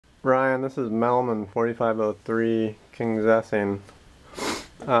Ryan, this is Melman 4503 Kingsessing.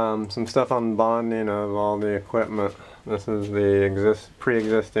 Some stuff on bonding of all the equipment. This is the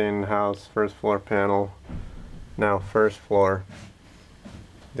pre-existing house first floor panel, now first floor.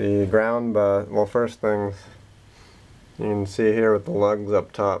 The ground bus, well, first things, you can see here with the lugs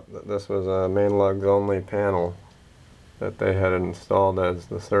up top that this was a main lugs only panel that they had installed as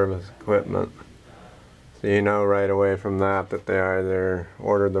the service equipment. So you know right away from that that they either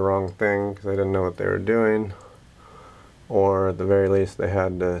ordered the wrong thing because they didn't know what they were doing, or at the very least they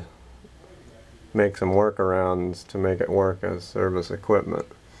had to make some workarounds to make it work as service equipment.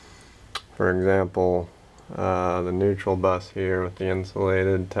 For example, the neutral bus here with the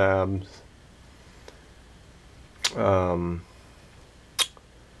insulated tabs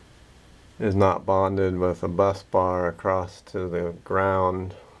is not bonded with a bus bar across to the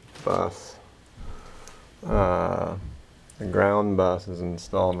ground bus. The ground bus is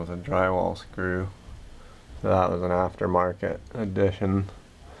installed with a drywall screw, so that was an aftermarket addition.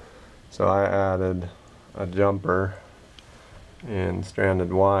 So I added a jumper and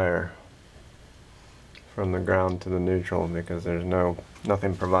stranded wire from the ground to the neutral because there's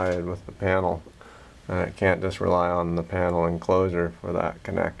nothing provided with the panel, and it can't just rely on the panel enclosure for that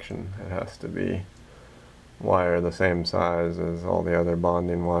connection. It has to be wire the same size as all the other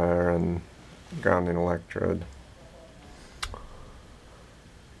bonding wire and grounding electrode.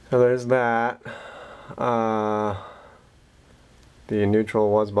 So there's that. The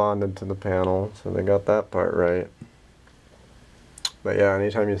neutral was bonded to the panel, so they got that part right. But yeah,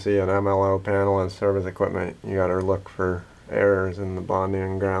 anytime you see an MLO panel as service equipment, you gotta look for errors in the bonding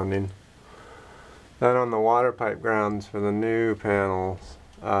and grounding. Then on the water pipe grounds for the new panels,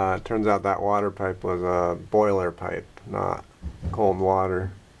 it turns out that water pipe was a boiler pipe, not cold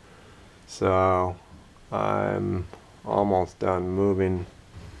water. So I'm almost done moving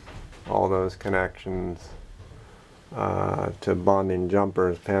all those connections to bonding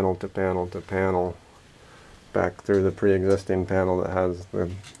jumpers panel to panel to panel back through the pre-existing panel that has the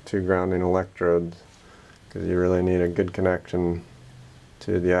two grounding electrodes, because you really need a good connection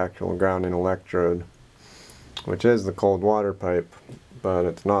to the actual grounding electrode, which is the cold water pipe, but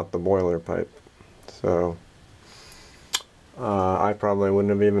it's not the boiler pipe. So I probably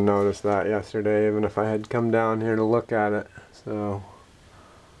wouldn't have even noticed that yesterday, even if I had come down here to look at it. So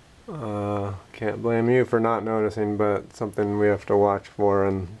can't blame you for not noticing, but it's something we have to watch for,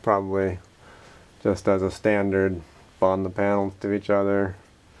 and probably just as a standard, bond the panels to each other,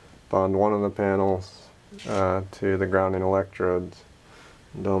 bond one of the panels to the grounding electrodes,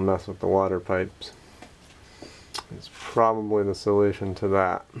 and don't mess with the water pipes. It's probably the solution to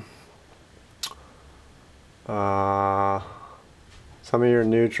that. Some of your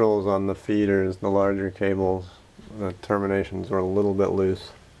neutrals on the feeders, the larger cables, the terminations were a little bit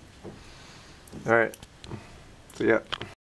loose. Alright, see ya.